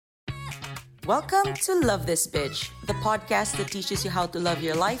Welcome to Love This Bitch, the podcast that teaches you how to love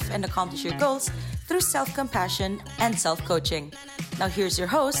your life and accomplish your goals through self-compassion and self-coaching. Now here's your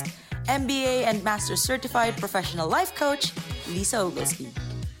host, MBA and Master Certified Professional Life Coach, Lisa Oglesby.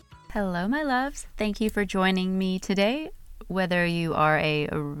 Hello, my loves. Thank you for joining me today. Whether you are a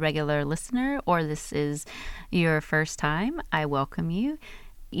regular listener or this is your first time, I welcome you.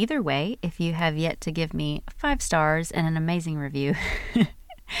 Either way, if you have yet to give me 5 stars and an amazing review,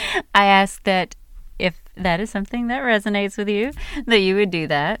 I ask that if that is something that resonates with you, that you would do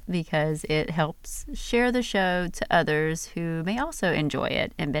that because it helps share the show to others who may also enjoy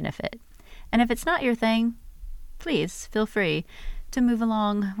it and benefit. And if it's not your thing, please feel free to move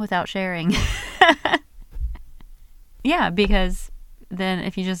along without sharing. Yeah, because then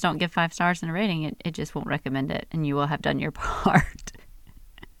if you just don't give 5 stars in a rating, it just won't recommend it and you will have done your part.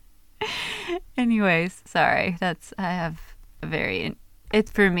 Anyways, sorry. I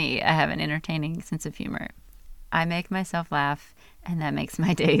have an entertaining sense of humor. I make myself laugh and that makes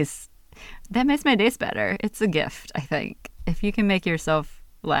my days better. It's a gift, I think. If you can make yourself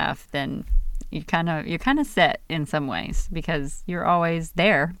laugh, then you're kind of set in some ways because you're always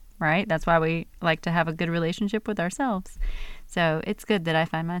there, right? That's why we like to have a good relationship with ourselves. So it's good that I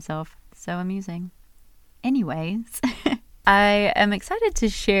find myself so amusing. Anyways, I am excited to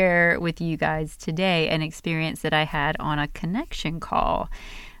share with you guys today an experience that I had on a connection call.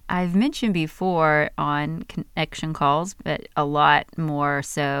 I've mentioned before on connection calls, but a lot more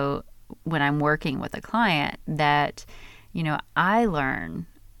so when I'm working with a client that, I learn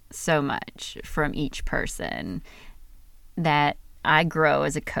so much from each person that I grow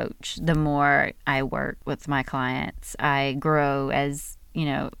as a coach. The more I work with my clients, I grow as,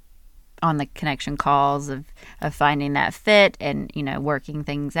 on the connection calls of finding that fit and, working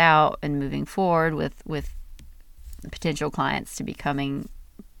things out and moving forward with potential clients to becoming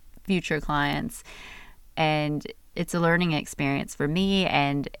future clients. And it's a learning experience for me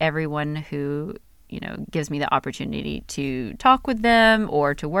and everyone who, gives me the opportunity to talk with them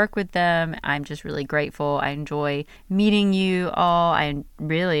or to work with them. I'm just really grateful. I enjoy meeting you all. I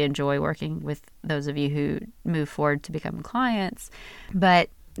really enjoy working with those of you who move forward to become clients. But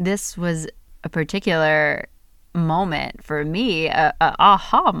this was a particular moment for me, a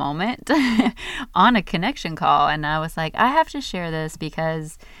aha moment on a connection call. And I was like, I have to share this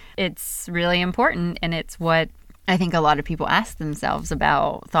because it's really important. And it's what I think a lot of people ask themselves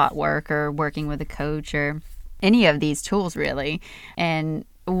about thought work or working with a coach or any of these tools really. And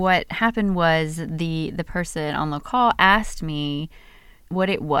what happened was the person on the call asked me what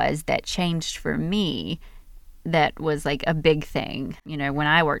it was that changed for me that was like a big thing, when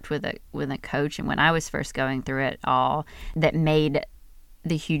I worked with a coach and when I was first going through it all, that made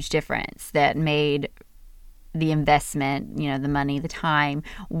the huge difference, that made the investment, the money, the time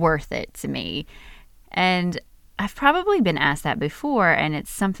worth it to me. And I've probably been asked that before, and it's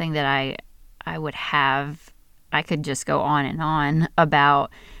something that I could just go on and on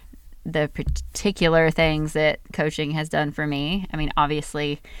about the particular things that coaching has done for me. I mean,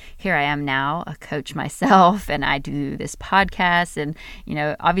 obviously, here I am now, a coach myself, and I do this podcast. And,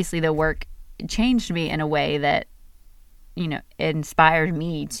 obviously the work changed me in a way that, inspired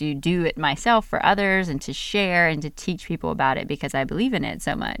me to do it myself for others and to share and to teach people about it because I believe in it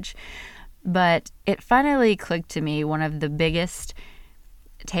so much. But it finally clicked to me, one of the biggest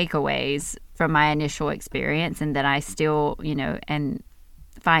takeaways from my initial experience, and that I still, and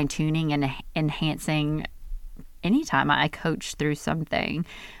fine-tuning and enhancing anytime I coach through something.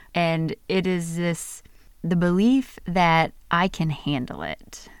 And it is the belief that I can handle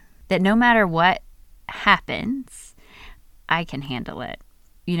it, that no matter what happens, I can handle it.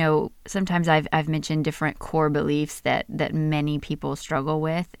 Sometimes I've mentioned different core beliefs that many people struggle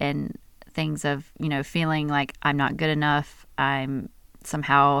with, and things of, feeling like I'm not good enough, I'm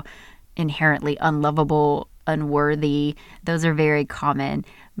somehow inherently unlovable, unworthy. Those are very common.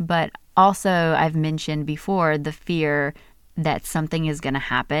 But also I've mentioned before the fear that something is going to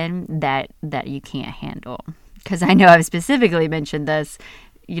happen that you can't handle. Because I know I've specifically mentioned this,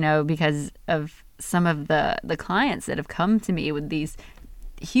 because of some of the clients that have come to me with these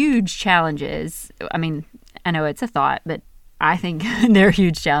huge challenges. I mean, I know it's a thought, but I think they're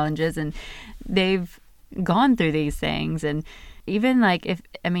huge challenges, and they've gone through these things. And even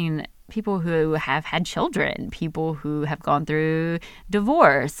people who have had children, people who have gone through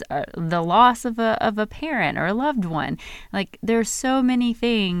divorce, the loss of a parent or a loved one. Like, there's so many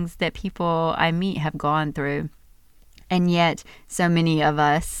things that people I meet have gone through. And yet so many of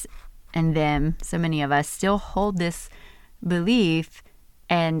us still hold this belief,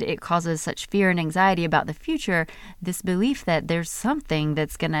 and it causes such fear and anxiety about the future, this belief that there's something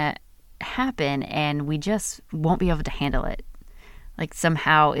that's going to happen and we just won't be able to handle it. Like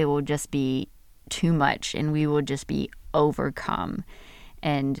somehow it will just be too much and we will just be overcome.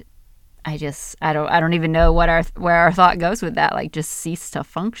 And I don't even know where our thought goes with that. Like just cease to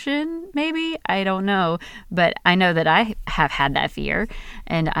function, maybe? I don't know. But I know that I have had that fear,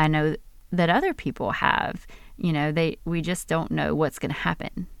 and I know that other people have. We just don't know what's going to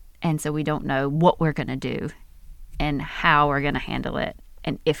happen. And so we don't know what we're going to do and how we're going to handle it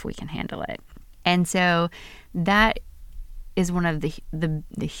and if we can handle it. And so that is one of the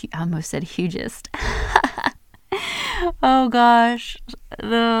I almost said hugest. Oh gosh,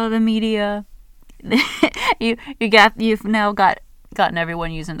 the media. You've now gotten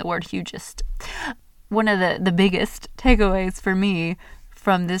everyone using the word hugest. One of the biggest takeaways for me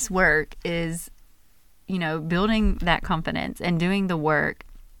from this work is, building that confidence and doing the work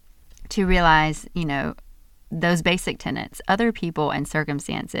to realize, those basic tenets. Other people and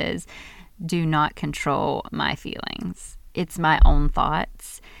circumstances do not control my feelings. It's my own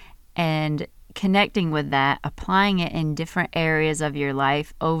thoughts. And connecting with that, applying it in different areas of your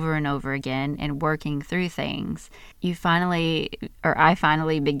life over and over again and working through things, I finally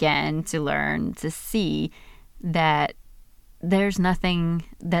began to learn to see that there's nothing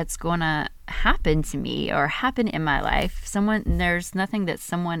that's going to happen to me or happen in my life. There's nothing that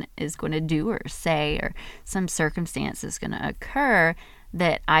someone is going to do or say or some circumstance is going to occur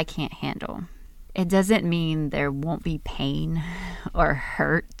that I can't handle. It doesn't mean there won't be pain or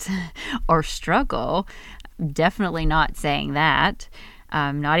hurt or struggle. Definitely not saying that.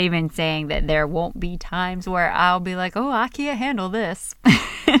 Not even saying that there won't be times where I'll be like, oh, I can't handle this.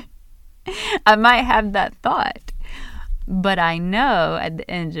 I might have that thought. But I know at the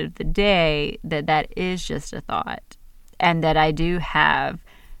end of the day that is just a thought, and that I do have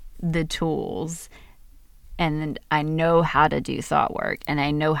the tools, and I know how to do thought work, and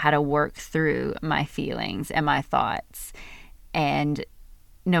I know how to work through my feelings and my thoughts. And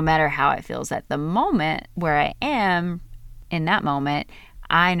no matter how it feels at the moment where I am in that moment,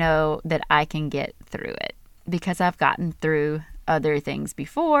 I know that I can get through it because I've gotten through other things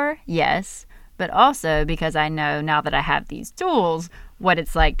before, yes, but also because I know now that I have these tools what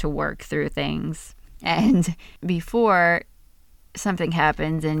it's like to work through things. And before something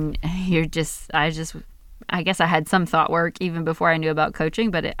happens and I guess I had some thought work even before I knew about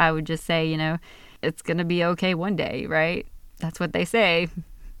coaching, but I would just say, it's going to be okay one day, right? That's what they say.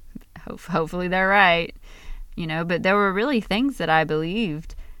 Hopefully they're right, but there were really things that I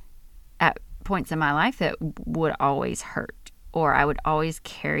believed at points in my life that would always hurt, or I would always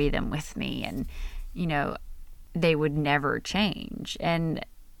carry them with me, and, they would never change. And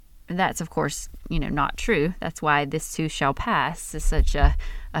that's, of course, not true. That's why this too shall pass is such a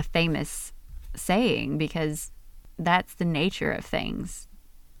famous saying, because that's the nature of things,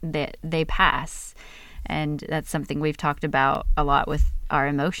 that they pass. And that's something we've talked about a lot with our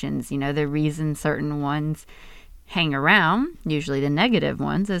emotions. The reason certain ones hang around, usually the negative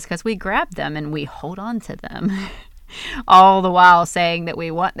ones, is because we grab them and we hold on to them. All the while saying that we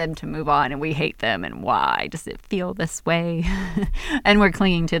want them to move on and we hate them, and why does it feel this way? And we're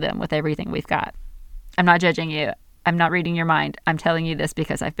clinging to them with everything we've got. I'm not judging you. I'm not reading your mind. I'm telling you this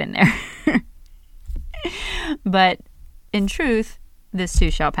because I've been there. But in truth, this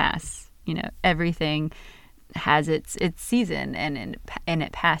too shall pass. Everything has its season, and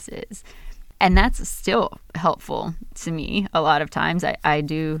it passes. And that's still helpful to me a lot of times. I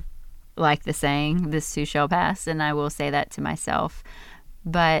do like the saying, this too shall pass, and I will say that to myself.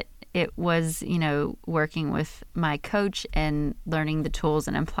 But it was, working with my coach and learning the tools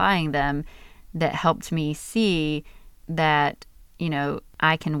and applying them that helped me see that,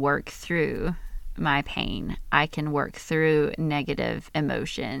 I can work through my pain. I can work through negative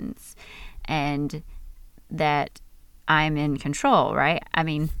emotions, and that I'm in control, right? I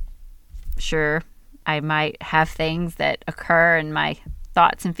mean, sure, I might have things that occur and my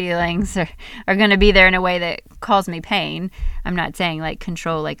thoughts and feelings are going to be there in a way that cause me pain. I'm not saying like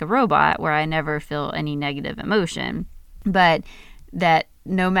control like a robot where I never feel any negative emotion, but that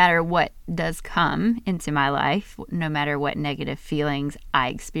no matter what does come into my life, no matter what negative feelings I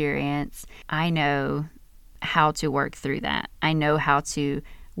experience, I know how to work through that. I know how to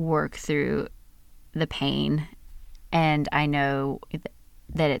work through the pain, and I know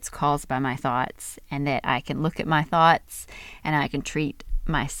that it's caused by my thoughts, and that I can look at my thoughts and I can treat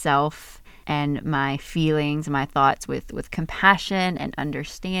myself and my feelings, my thoughts with compassion and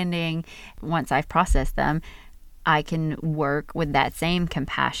understanding. Once I've processed them, I can work with that same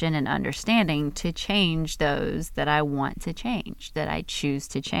compassion and understanding to change those that I want to change, that I choose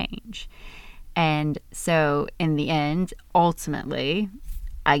to change. And so in the end, ultimately,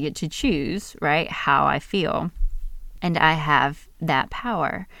 I get to choose, right, how I feel. And I have that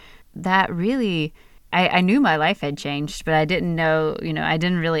power. That really, I knew my life had changed, but I didn't know, I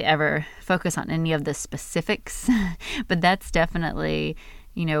didn't really ever focus on any of the specifics. But that's definitely,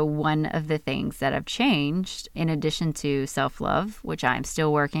 one of the things that have changed, in addition to self-love, which I'm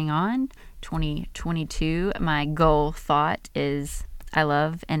still working on. 2022, my goal thought is I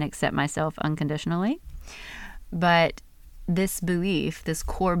love and accept myself unconditionally. But this belief, this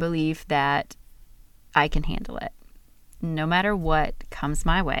core belief that I can handle it. No matter what comes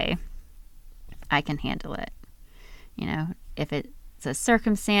my way, I can handle it. If it's a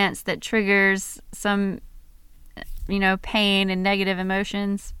circumstance that triggers some, pain and negative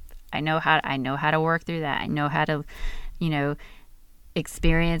emotions, I know how to work through that. I know how to,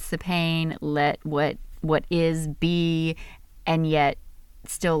 experience the pain, let what is be, and yet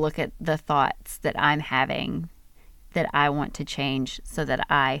still look at the thoughts that I'm having that I want to change so that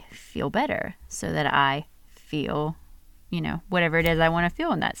I feel better, so that I feel, whatever it is I want to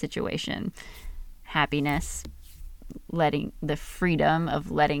feel in that situation. Happiness, letting the freedom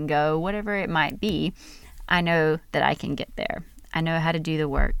of letting go, whatever it might be. I know that I can get there. I know how to do the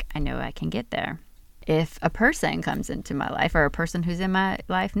work. I know I can get there. If a person comes into my life, or a person who's in my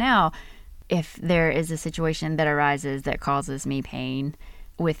life now, if there is a situation that arises that causes me pain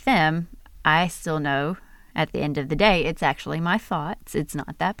with them, I still know at the end of the day, it's actually my thoughts. It's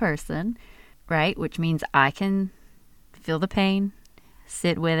not that person, right? Which means I can feel the pain,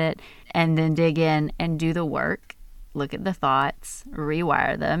 sit with it, and then dig in and do the work, look at the thoughts,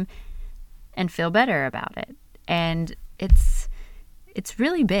 rewire them, and feel better about it. And it's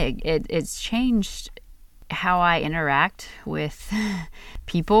really big. It's changed how I interact with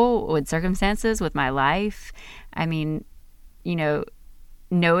people, with circumstances, with my life. I mean,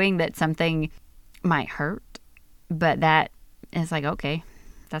 knowing that something might hurt, but that is like, okay,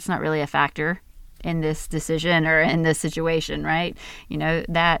 that's not really a factor in this decision or in this situation, right?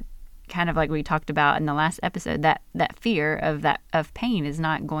 That kind of like we talked about in the last episode, that fear of pain is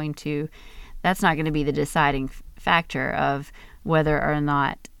not going to be the deciding factor of whether or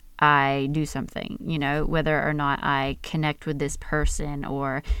not I do something, whether or not I connect with this person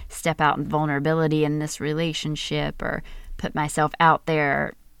or step out in vulnerability in this relationship or put myself out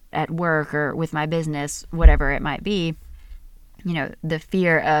there at work or with my business, whatever it might be. The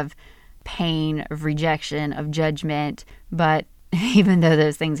fear of pain, of rejection, of judgment. But even though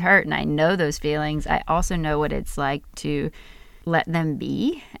those things hurt and I know those feelings, I also know what it's like to let them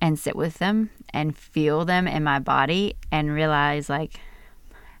be and sit with them and feel them in my body and realize like,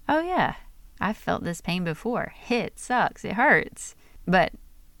 oh yeah, I've felt this pain before. It sucks. It hurts. But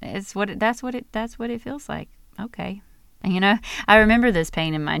that's what it feels like. Okay. And, I remember this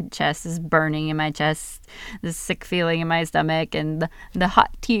pain in my chest, this burning in my chest, this sick feeling in my stomach, and the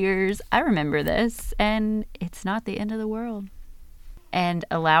hot tears. I remember this, and it's not the end of the world. And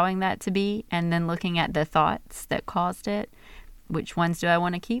allowing that to be, and then looking at the thoughts that caused it. Which ones do I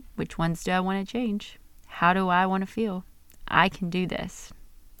want to keep? Which ones do I want to change? How do I want to feel? I can do this.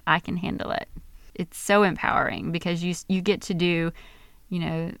 I can handle it. It's so empowering because you get to do,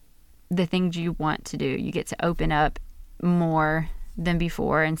 the things you want to do. You get to open up more than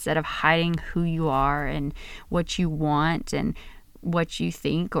before instead of hiding who you are and what you want and what you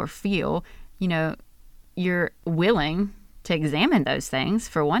think or feel. You're willing to examine those things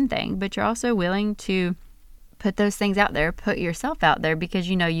for one thing, but you're also willing to put those things out there, put yourself out there because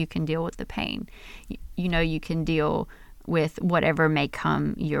you can deal with the pain. You can deal with whatever may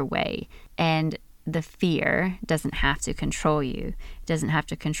come your way. And the fear doesn't have to control you. It doesn't have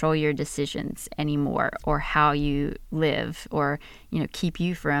to control your decisions anymore or how you live or, keep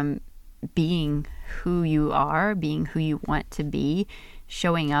you from being who you are, being who you want to be,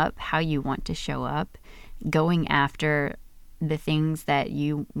 showing up how you want to show up, going after the things that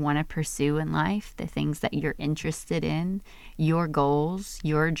you want to pursue in life, the things that you're interested in, your goals,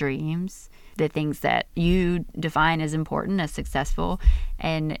 your dreams, the things that you define as important, as successful,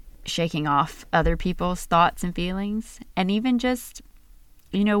 and shaking off other people's thoughts and feelings. And even just,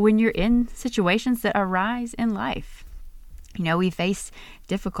 when you're in situations that arise in life, we face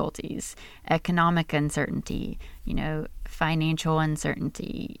difficulties, economic uncertainty, financial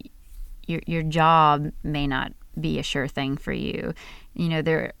uncertainty. Your job may not be a sure thing for you.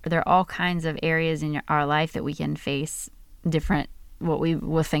 There are all kinds of areas in our life that we can face different, what we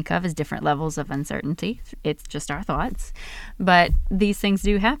will think of as different levels of uncertainty. It's just our thoughts. But these things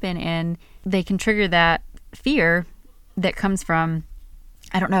do happen and they can trigger that fear that comes from,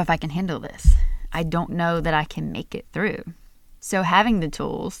 I don't know if I can handle this. I don't know that I can make it through. So having the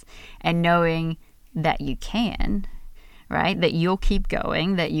tools and knowing that you can, right? That you'll keep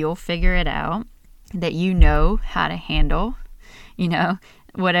going, that you'll figure it out, that you know how to handle,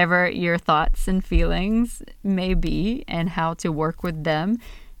 whatever your thoughts and feelings may be and how to work with them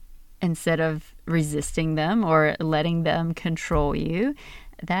instead of resisting them or letting them control you.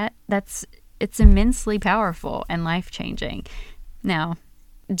 It's immensely powerful and life-changing. Now,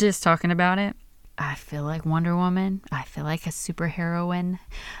 just talking about it, I feel like Wonder Woman. I feel like a superheroine.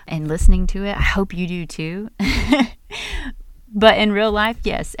 And listening to it, I hope you do too. But in real life,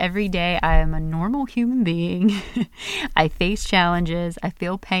 yes, every day I am a normal human being. I face challenges. I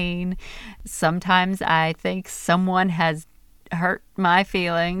feel pain. Sometimes I think someone has hurt my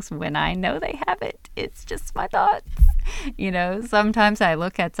feelings when I know they haven't. It's just my thoughts. Sometimes I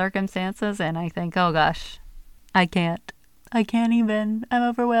look at circumstances and I think, oh gosh, I can't even. I'm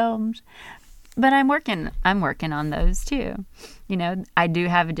overwhelmed. But I'm working on those too. I do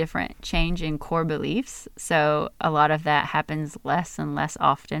have a different change in core beliefs. So a lot of that happens less and less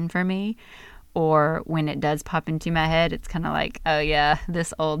often for me. Or when it does pop into my head, it's kind of like, oh yeah,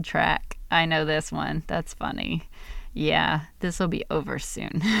 this old track. I know this one. That's funny. Yeah, this will be over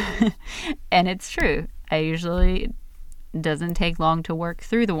soon. And it's true. It doesn't take long to work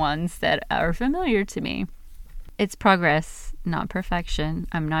through the ones that are familiar to me. It's progress, not perfection.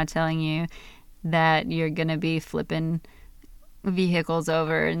 I'm not telling you that you're going to be flipping vehicles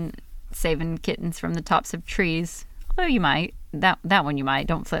over and saving kittens from the tops of trees. Although you might. That one you might.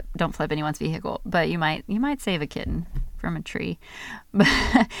 Don't flip anyone's vehicle. But you might save a kitten from a tree.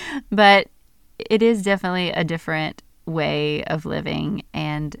 But it is definitely a different way of living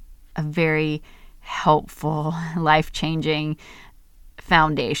and a very helpful, life-changing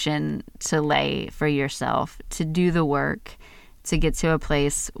foundation to lay for yourself, to do the work, to get to a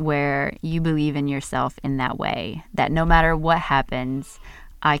place where you believe in yourself in that way, that no matter what happens,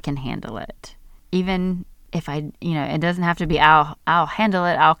 I can handle it. Even if it doesn't have to be, I'll handle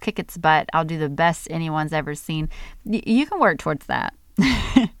it, I'll kick its butt, I'll do the best anyone's ever seen. You can work towards that.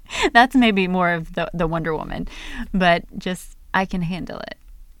 That's maybe more of the Wonder Woman, but just, I can handle it.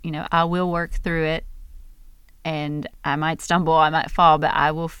 I will work through it, and I might stumble, I might fall, but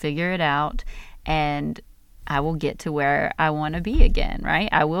I will figure it out, and I will get to where I want to be again, right?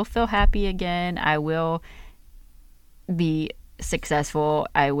 I will feel happy again. I will be successful.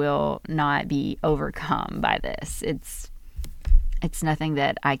 I will not be overcome by this. It's nothing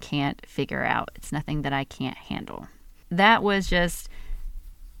that I can't figure out. It's nothing that I can't handle. That was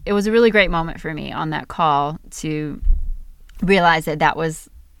it was a really great moment for me on that call to realize that was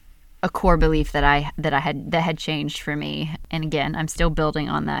a core belief that had changed for me. And again, I'm still building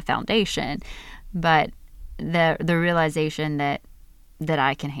on that foundation, but the realization that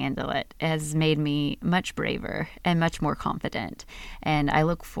I can handle it has made me much braver and much more confident. And I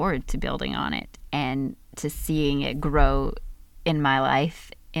look forward to building on it and to seeing it grow in my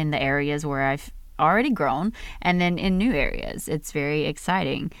life in the areas where I've already grown, and then in new areas. It's very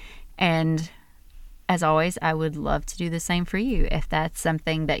exciting. And as always, I would love to do the same for you. If that's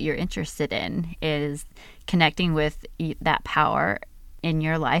something that you're interested in, is connecting with that power in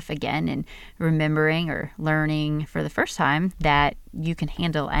your life again and remembering or learning for the first time that you can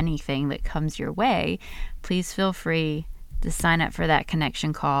handle anything that comes your way, please feel free to sign up for that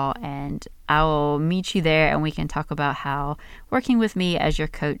connection call, and I will meet you there and we can talk about how working with me as your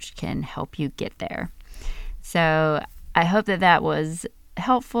coach can help you get there. So I hope that was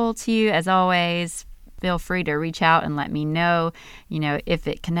helpful to you. As always, feel free to reach out and let me know, if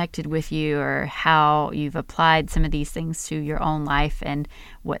it connected with you or how you've applied some of these things to your own life and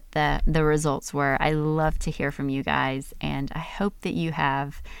what the results were. I love to hear from you guys, and I hope that you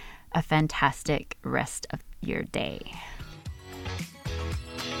have a fantastic rest of your day.